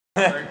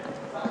That's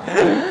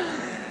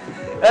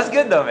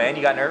good though, man.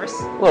 You got nervous?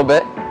 A little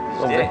bit.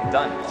 Did it?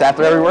 Done. It's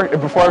after every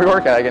before every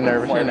workout I get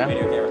nervous, Before you know. every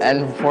video camera.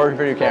 And before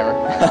every video camera.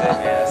 That's it,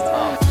 man. That's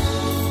Tom.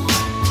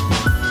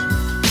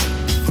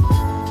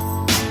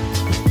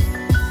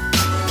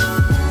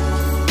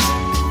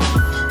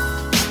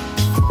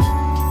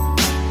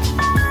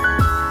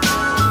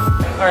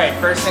 All right,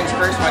 first things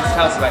first, why don't you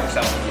tell us about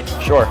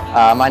yourself? Sure.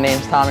 My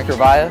name's Tommy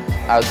Kervaya.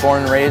 I was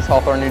born and raised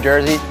Hawthorne, New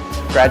Jersey.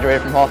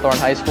 Graduated from Hawthorne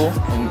High School.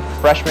 I'm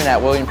a freshman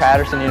at William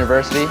Patterson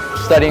University,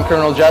 studying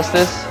criminal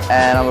justice,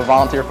 and I'm a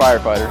volunteer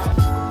firefighter.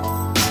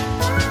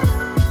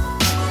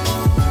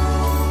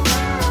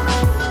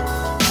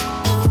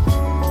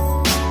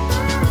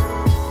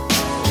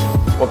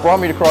 What brought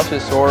me to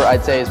CrossFit SOAR,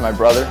 I'd say, is my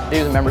brother. He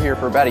was a member here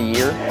for about a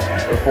year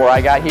before I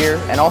got here,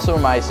 and also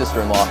my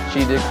sister-in-law.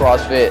 She did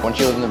CrossFit when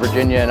she lived in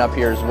Virginia and up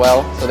here as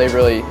well, so they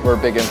really were a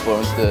big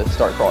influence to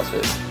start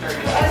CrossFit.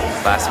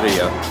 Last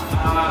video.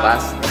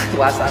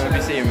 Last time you'll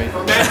be seeing me.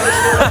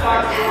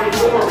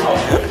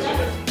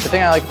 The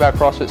thing I like about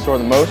CrossFit SOAR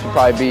the most would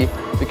probably be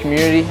the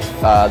community,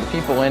 the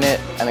people in it,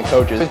 and the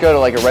coaches. I always go to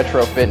like a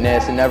retro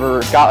fitness and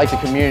never got like the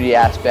community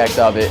aspect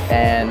of it,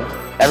 and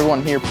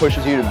everyone here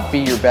pushes you to be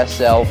your best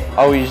self,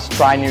 always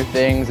try new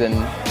things and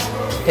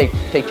take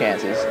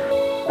chances.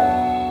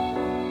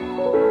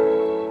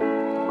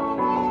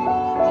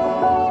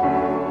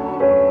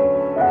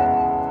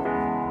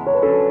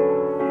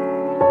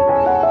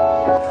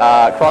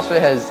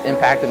 CrossFit has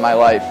impacted my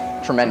life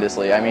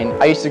tremendously. I mean,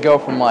 I used to go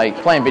from like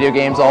playing video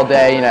games all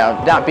day, you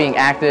know, not being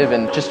active,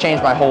 and just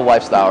changed my whole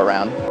lifestyle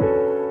around.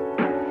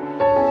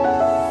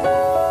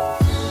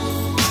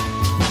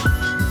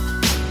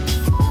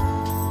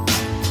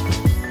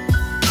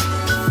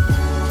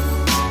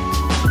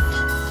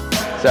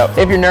 So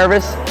if you're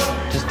nervous,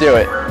 just do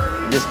it.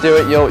 Just do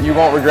it, you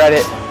won't regret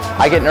it.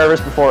 I get nervous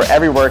before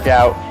every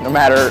workout, no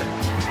matter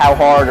how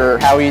hard or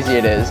how easy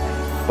it is,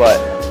 but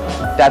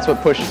that's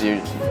what pushes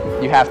you.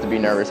 You have to be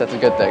nervous, that's a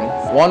good thing.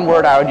 One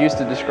word I would use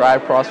to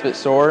describe CrossFit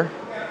SOAR,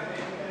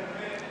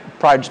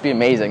 probably just be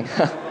amazing.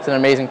 It's an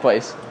amazing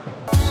place.